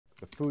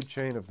the food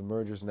chain of the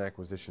mergers and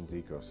acquisitions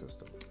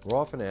ecosystem. We're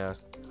often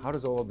asked, how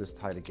does all of this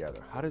tie together?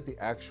 How does the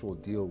actual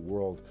deal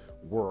world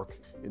work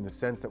in the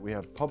sense that we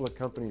have public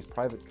companies,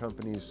 private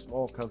companies,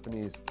 small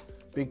companies,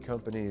 big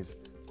companies,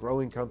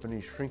 growing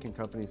companies, shrinking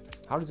companies?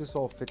 How does this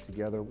all fit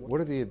together?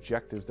 What are the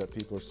objectives that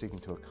people are seeking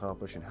to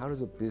accomplish? And how does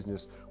a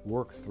business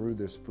work through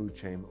this food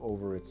chain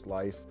over its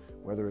life,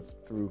 whether it's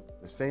through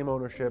the same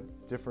ownership,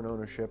 different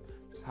ownership?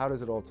 Just how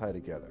does it all tie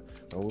together?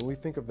 Now, when we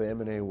think of the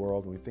M&A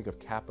world, when we think of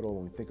capital,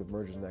 when we think of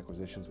mergers and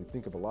acquisitions, we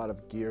think of a lot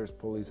of gears,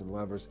 pulleys, and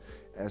levers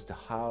as to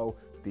how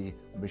the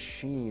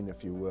machine,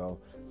 if you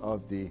will,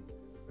 of the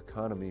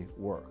economy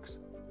works.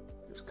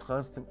 There's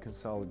constant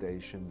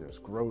consolidation, there's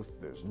growth,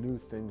 there's new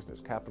things, there's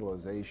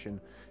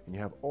capitalization, and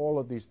you have all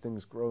of these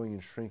things growing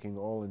and shrinking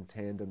all in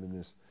tandem in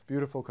this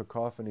beautiful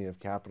cacophony of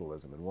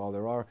capitalism. And while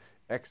there are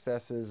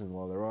excesses and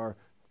while there are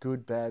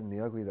good, bad, and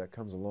the ugly that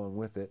comes along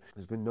with it,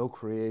 there's been no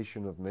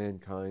creation of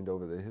mankind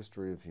over the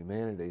history of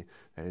humanity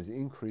that has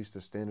increased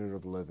the standard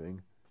of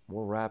living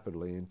more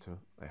rapidly and to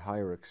a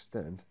higher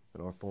extent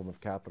than our form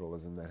of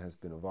capitalism that has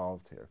been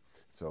evolved here.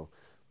 So,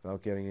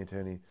 without getting into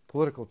any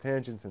political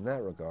tangents in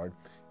that regard,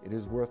 it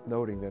is worth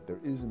noting that there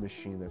is a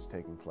machine that's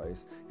taking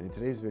place. And in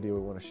today's video,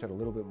 we want to shed a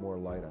little bit more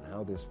light on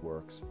how this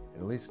works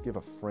and at least give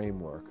a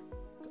framework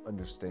to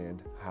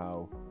understand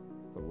how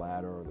the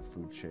ladder or the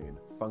food chain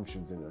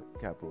functions in a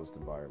capitalist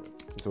environment.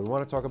 And so we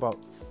want to talk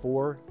about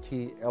 4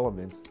 key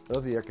elements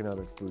of the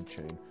economic food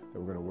chain that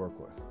we're going to work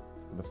with.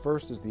 And the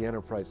first is the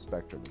enterprise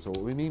spectrum. So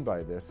what we mean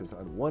by this is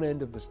on one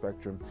end of the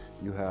spectrum,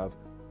 you have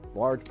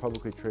large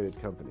publicly traded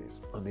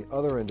companies. On the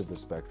other end of the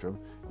spectrum,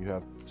 you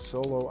have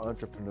solo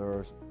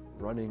entrepreneurs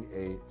running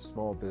a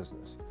small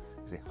business.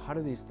 You say, how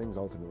do these things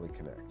ultimately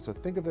connect? So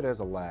think of it as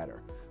a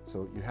ladder.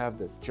 So you have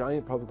the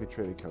giant publicly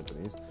traded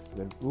companies, and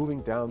then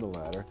moving down the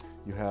ladder,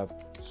 you have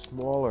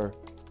smaller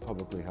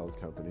publicly held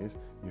companies,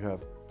 you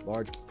have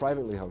large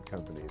privately held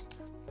companies,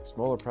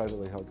 smaller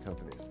privately held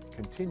companies.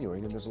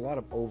 Continuing, and there's a lot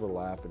of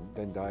overlap and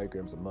Venn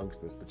diagrams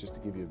amongst this, but just to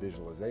give you a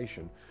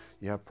visualization,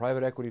 you have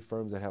private equity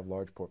firms that have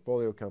large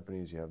portfolio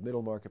companies, you have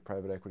middle market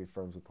private equity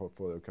firms with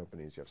portfolio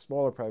companies, you have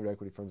smaller private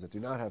equity firms that do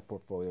not have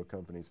portfolio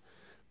companies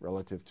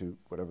relative to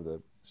whatever the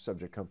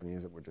subject company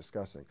is that we're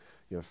discussing.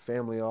 You have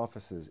family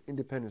offices,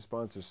 independent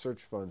sponsors,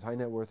 search funds, high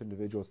net worth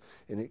individuals,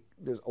 and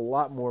there's a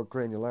lot more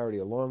granularity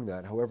along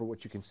that. However,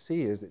 what you can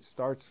see is it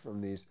starts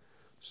from these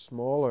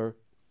smaller,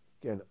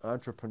 again,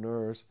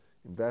 entrepreneurs,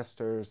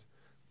 investors,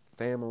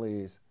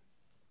 families,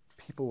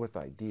 people with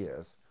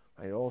ideas.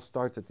 It all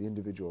starts at the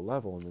individual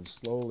level, and then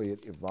slowly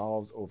it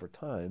evolves over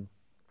time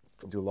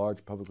into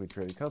large publicly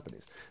traded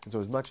companies. And so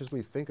as much as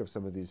we think of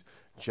some of these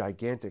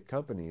gigantic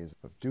companies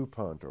of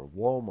DuPont or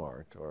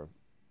Walmart or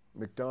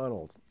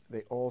McDonald's,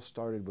 they all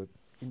started with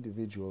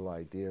individual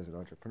ideas and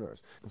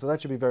entrepreneurs. And so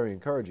that should be very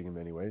encouraging in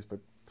many ways, but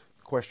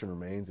the question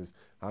remains is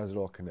how does it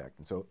all connect?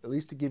 And so at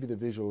least to give you the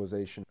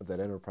visualization of that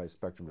enterprise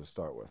spectrum to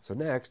start with. So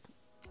next,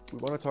 we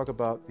want to talk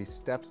about the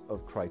steps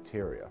of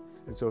criteria.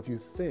 And so if you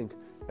think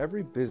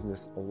every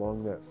business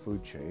along that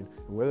food chain,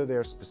 and whether they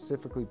are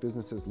specifically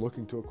businesses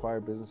looking to acquire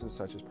businesses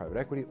such as private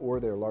equity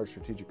or they're large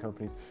strategic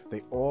companies,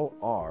 they all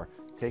are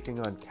taking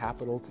on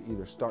capital to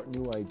either start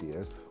new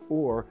ideas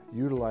or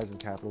utilizing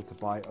capital to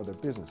buy other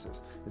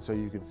businesses. And so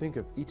you can think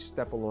of each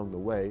step along the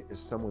way as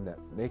someone that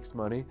makes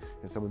money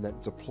and someone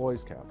that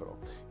deploys capital.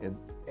 And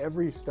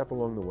every step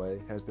along the way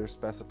has their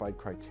specified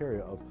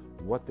criteria of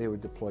what they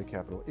would deploy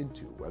capital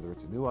into, whether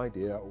it's a new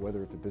idea or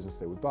whether it's a business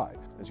they would buy.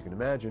 As you can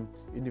imagine,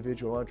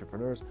 individual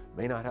entrepreneurs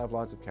may not have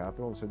lots of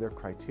capital, and so their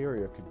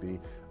criteria could be,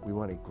 we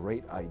want a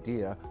great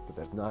idea, but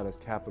that's not as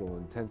capital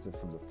intensive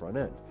from the front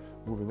end.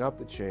 Moving up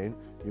the chain,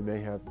 you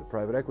may have the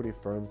private equity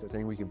firms that are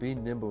saying we can be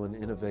nimble and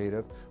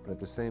innovative, but at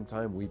the same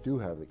time, we do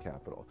have the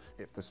capital.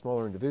 If the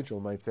smaller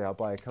individual might say, I'll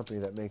buy a company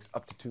that makes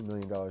up to $2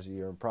 million a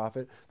year in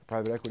profit, the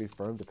private equity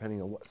firm,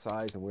 depending on what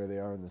size and where they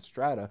are in the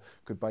strata,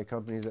 could buy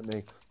companies that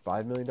make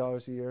 $5 million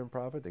a year in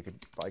profit. They could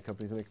buy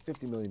companies that make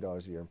 $50 million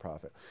a year in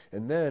profit.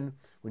 And then,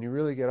 when you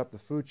really get up the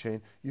food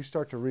chain, you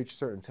start to reach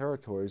certain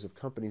territories of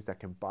companies that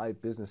can buy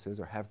businesses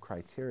or have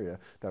criteria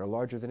that are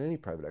larger than any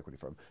private equity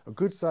firm. A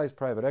good-sized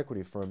private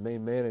equity firm may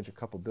manage a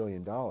couple $1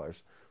 billion.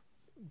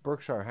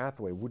 Berkshire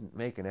Hathaway wouldn't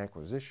make an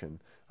acquisition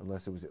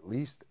unless it was at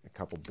least a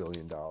couple $1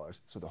 billion.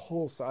 So the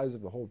whole size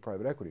of the whole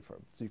private equity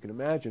firm. So you can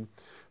imagine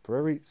for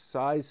every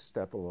size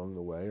step along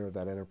the way, or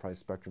that enterprise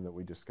spectrum that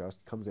we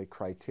discussed, comes a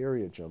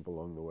criteria jump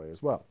along the way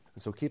as well.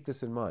 And so keep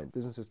this in mind.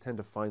 Businesses tend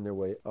to find their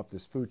way up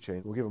this food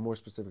chain. We'll give a more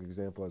specific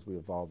example as we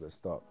evolve this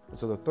thought. And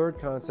so the third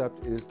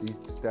concept is the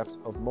steps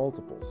of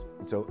multiples.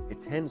 And so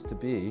it tends to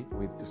be,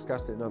 we've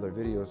discussed it in other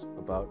videos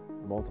about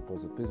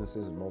multiples of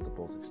businesses and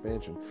multiples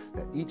expansion,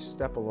 that each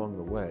step along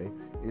the way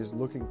is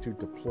looking to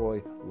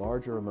deploy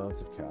larger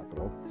amounts of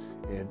capital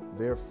and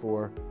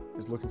therefore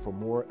is looking for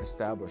more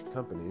established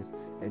companies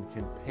and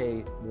can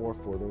pay more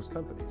for those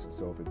companies. And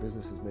so if a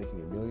business is making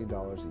 $1 million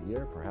a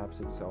year, perhaps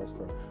it sells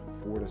for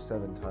 4 to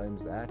 7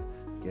 times that.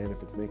 Again,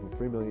 if it's making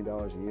 $3 million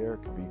a year,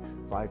 it could be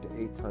 5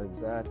 to 8 times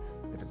that.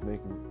 If it's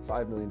making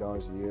 $5 million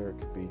a year, it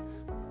could be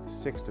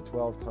 6 to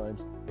 12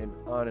 times, and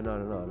on and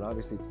on and on.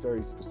 Obviously, it's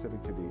very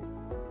specific to the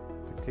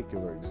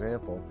particular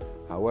example.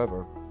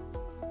 However,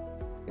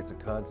 it's a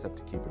concept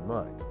to keep in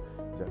mind,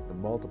 is that the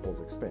multiples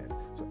expand.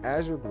 So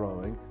as you're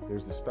growing,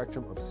 there's the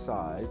spectrum of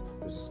size,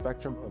 there's a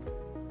spectrum of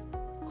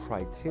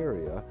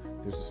criteria,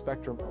 there's a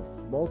spectrum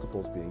of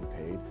multiples being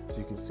paid. So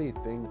you can see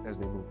things as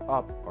they move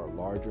up are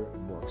larger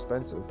and more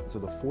expensive. So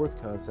the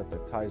fourth concept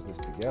that ties this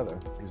together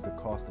is the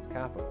cost of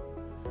capital.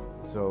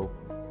 So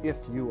if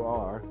you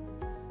are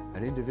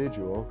an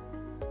individual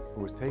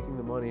who is taking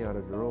the money out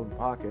of your own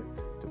pocket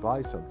to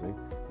buy something,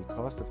 the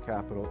cost of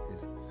capital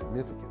is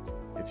significant.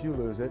 If you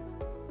lose it,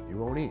 you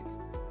won't eat.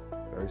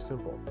 Very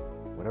simple.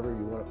 Whatever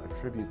you want to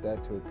attribute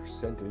that to a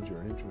percentage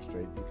or an interest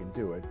rate, you can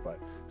do it, but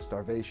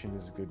starvation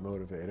is a good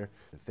motivator.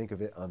 And think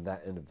of it on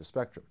that end of the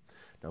spectrum.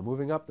 Now,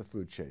 moving up the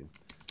food chain,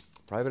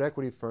 private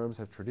equity firms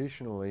have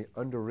traditionally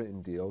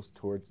underwritten deals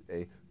towards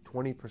a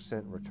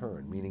 20%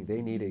 return, meaning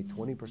they need a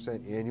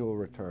 20% annual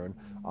return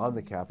on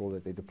the capital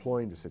that they deploy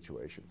into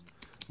situations.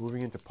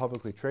 Moving into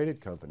publicly traded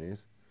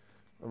companies,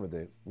 remember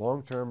the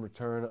long-term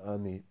return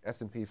on the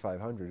S&P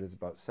 500 is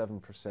about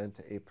 7%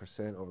 to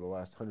 8% over the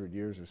last 100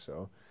 years or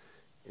so.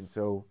 And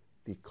so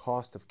the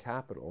cost of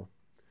capital,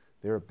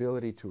 their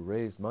ability to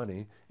raise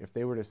money, if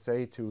they were to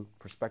say to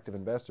prospective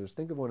investors,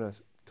 think of when a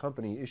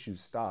company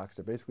issues stocks,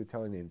 they're basically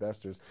telling the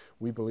investors,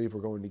 we believe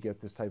we're going to get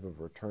this type of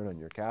return on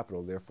your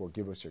capital, therefore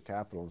give us your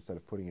capital instead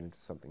of putting it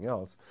into something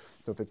else.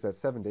 So if it's at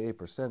 7 to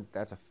 8%,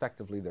 that's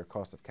effectively their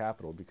cost of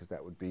capital, because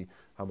that would be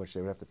how much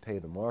they would have to pay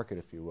the market,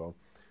 if you will,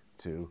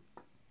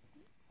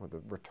 or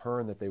the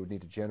return that they would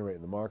need to generate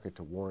in the market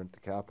to warrant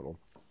the capital.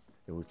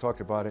 And we've talked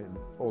about it in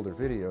older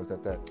videos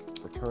that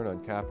return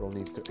on capital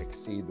needs to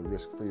exceed the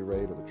risk-free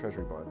rate or the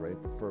treasury bond rate.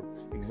 But for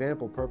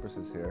example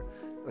purposes here,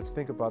 let's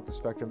think about the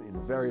spectrum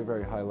in very,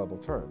 very high-level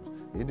terms.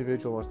 The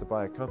individual wants to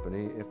buy a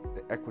company if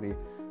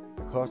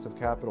the cost of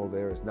capital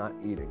there is not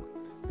eating.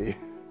 The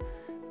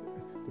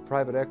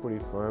private equity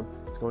firm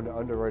is going to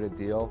underwrite a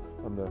deal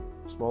on the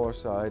smaller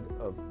side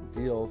of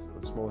deals,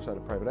 or the smaller side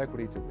of private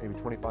equity, to maybe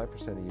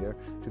 25% a year,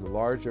 to the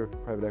larger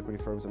private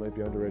equity firms that might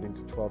be underwriting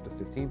to 12 to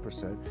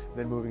 15%, and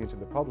then moving into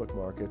the public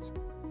markets,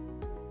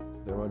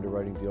 they're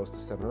underwriting deals to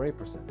 7 or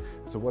 8%.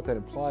 So what that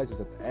implies is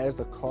that as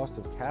the cost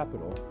of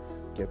capital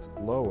gets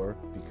lower,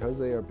 because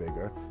they are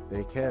bigger,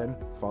 they can,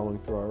 following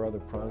through our other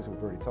prongs that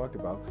we've already talked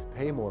about,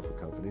 pay more for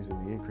companies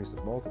in the increase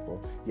of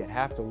multiple, yet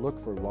have to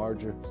look for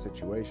larger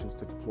situations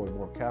to deploy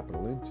more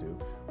capital into,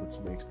 which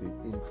makes the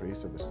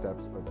increase or the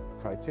steps of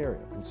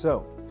criteria. And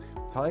so,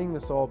 tying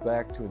this all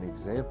back to an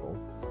example,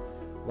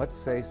 let's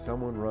say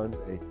someone runs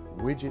a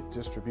widget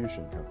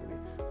distribution company.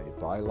 They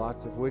buy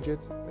lots of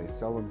widgets, they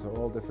sell them to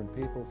all different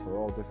people for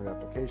all different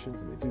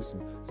applications, and they do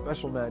some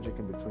special magic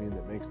in between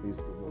that makes these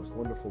the most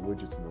wonderful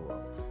widgets in the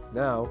world.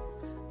 Now,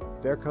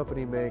 their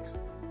company makes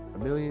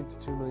 $1 million to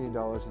 $2 million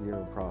a year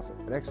in profit.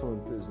 An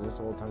excellent business,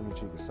 all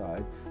tongue-in-cheek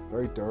aside,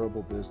 very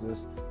durable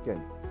business.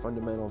 Again,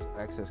 fundamentals,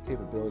 access,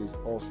 capabilities,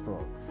 all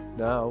strong.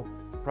 Now,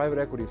 private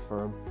equity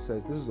firm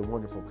says this is a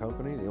wonderful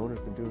company. The owner's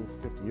been doing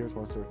it for 50 years,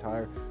 wants to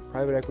retire.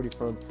 Private equity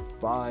firm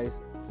buys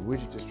the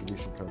widget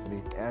distribution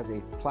company as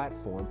a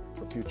platform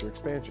for future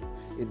expansion.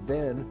 It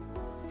then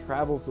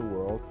travels the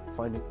world,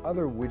 finding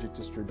other widget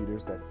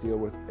distributors that deal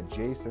with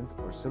adjacent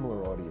or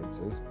similar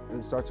audiences,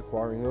 and starts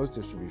acquiring those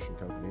distribution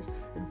companies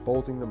and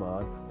bolting them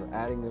on or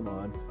adding them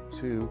on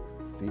to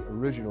the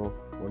original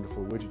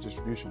wonderful widget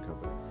distribution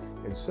company.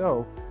 And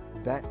so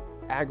that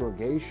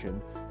aggregation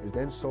is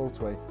then sold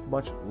to a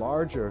much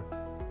larger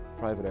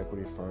private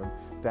equity firm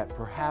that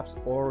perhaps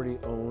already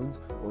owns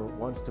or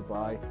wants to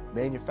buy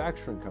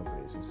manufacturing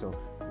companies. And so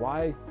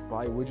why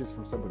buy widgets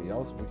from somebody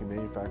else if we can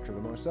manufacture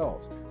them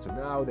ourselves? So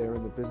now they're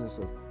in the business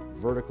of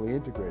vertically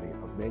integrating,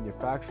 of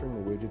manufacturing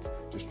the widgets,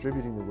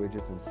 distributing the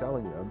widgets, and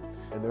selling them.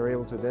 And they're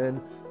able to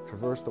then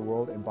traverse the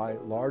world and buy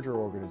larger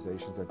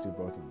organizations that do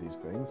both of these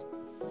things.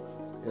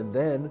 And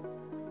then,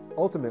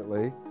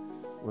 ultimately,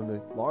 when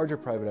the larger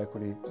private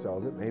equity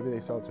sells it, maybe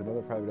they sell it to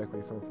another private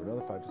equity firm for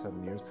another 5 to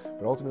 7 years,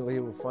 but ultimately it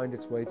will find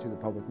its way to the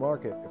public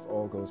market if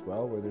all goes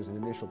well, where there's an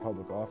initial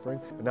public offering.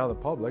 And now the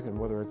public, and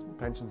whether it's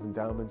pensions,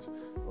 endowments,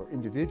 or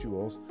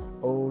individuals,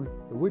 own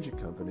the widget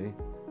company,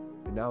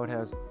 and now it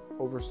has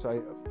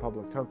oversight of a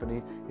public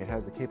company. It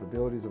has the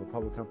capabilities of a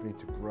public company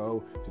to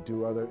grow, to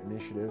do other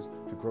initiatives,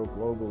 to grow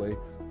globally,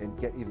 and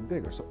get even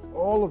bigger. So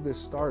all of this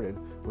started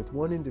with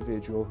one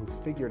individual who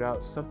figured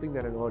out something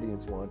that an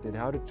audience wanted,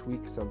 how to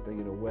tweak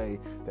something in a way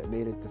that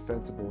made it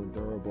defensible and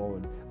durable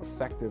and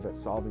effective at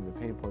solving the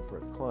pain point for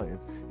its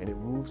clients, and it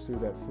moves through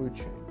that food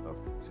chain of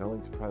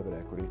selling to private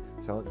equity,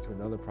 selling to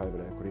another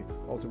private equity,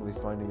 ultimately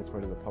finding its way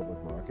to the public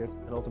markets,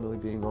 and ultimately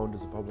being owned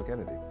as a public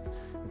entity.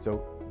 And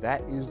so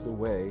that is the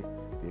way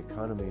the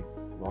economy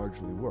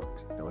largely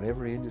works. Now, in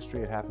every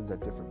industry, it happens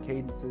at different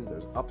cadences.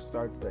 There's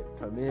upstarts that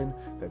come in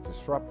that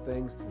disrupt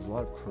things. There's a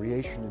lot of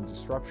creation and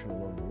disruption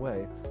along the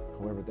way.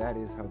 However, that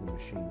is how the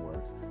machine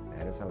works.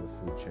 That is how the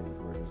food chain of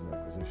mergers and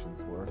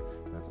acquisitions work.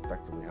 And that's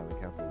effectively how the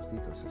capitalist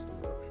ecosystem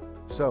works.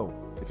 So,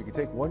 if you could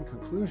take one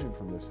conclusion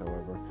from this,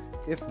 however,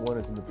 if one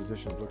is in the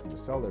position of looking to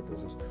sell their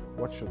business,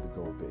 what should the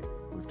goal be?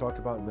 We've talked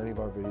about in many of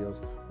our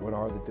videos what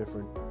are the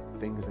different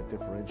things that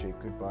differentiate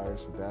good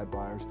buyers from bad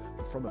buyers.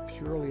 But from a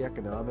purely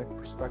economic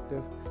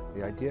perspective,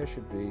 the idea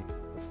should be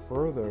the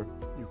further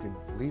you can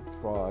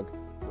leapfrog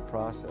the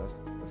process,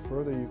 the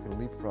further you can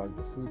leapfrog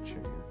the food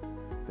chain,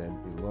 then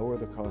the lower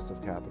the cost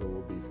of capital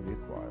will be for the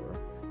acquirer,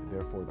 and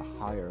therefore the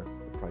higher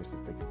the price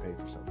that they can pay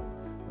for something.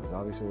 There's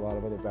obviously a lot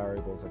of other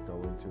variables that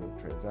go into a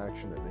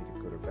transaction that make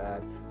it good or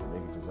bad, that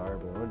make it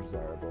desirable or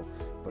undesirable,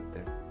 but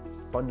the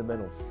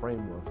fundamental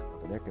framework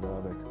of an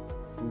economic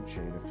food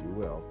chain, if you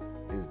will,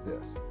 is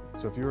this.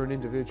 So if you're an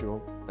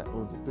individual that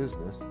owns a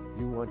business,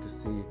 you want to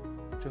see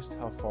just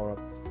how far up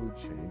the food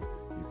chain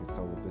you can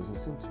sell the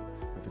business into.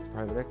 If it's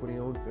private equity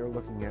owned, they're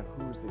looking at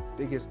who's the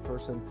biggest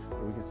person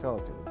that we can sell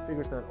it to. And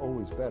bigger is not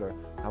always better.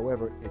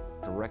 However, it's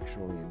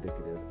directionally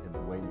indicative in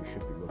the way you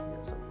should be looking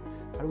at something.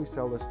 How do we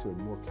sell this to a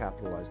more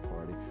capitalized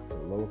party with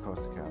a lower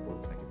cost of capital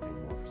that can pay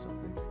more for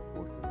something,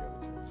 or through the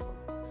other terms as well?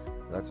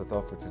 That's our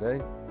thought for today.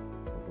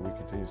 Hope the week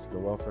continues to go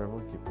well for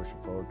everyone. Keep pushing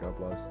forward. God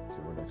bless.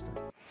 See you next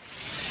time.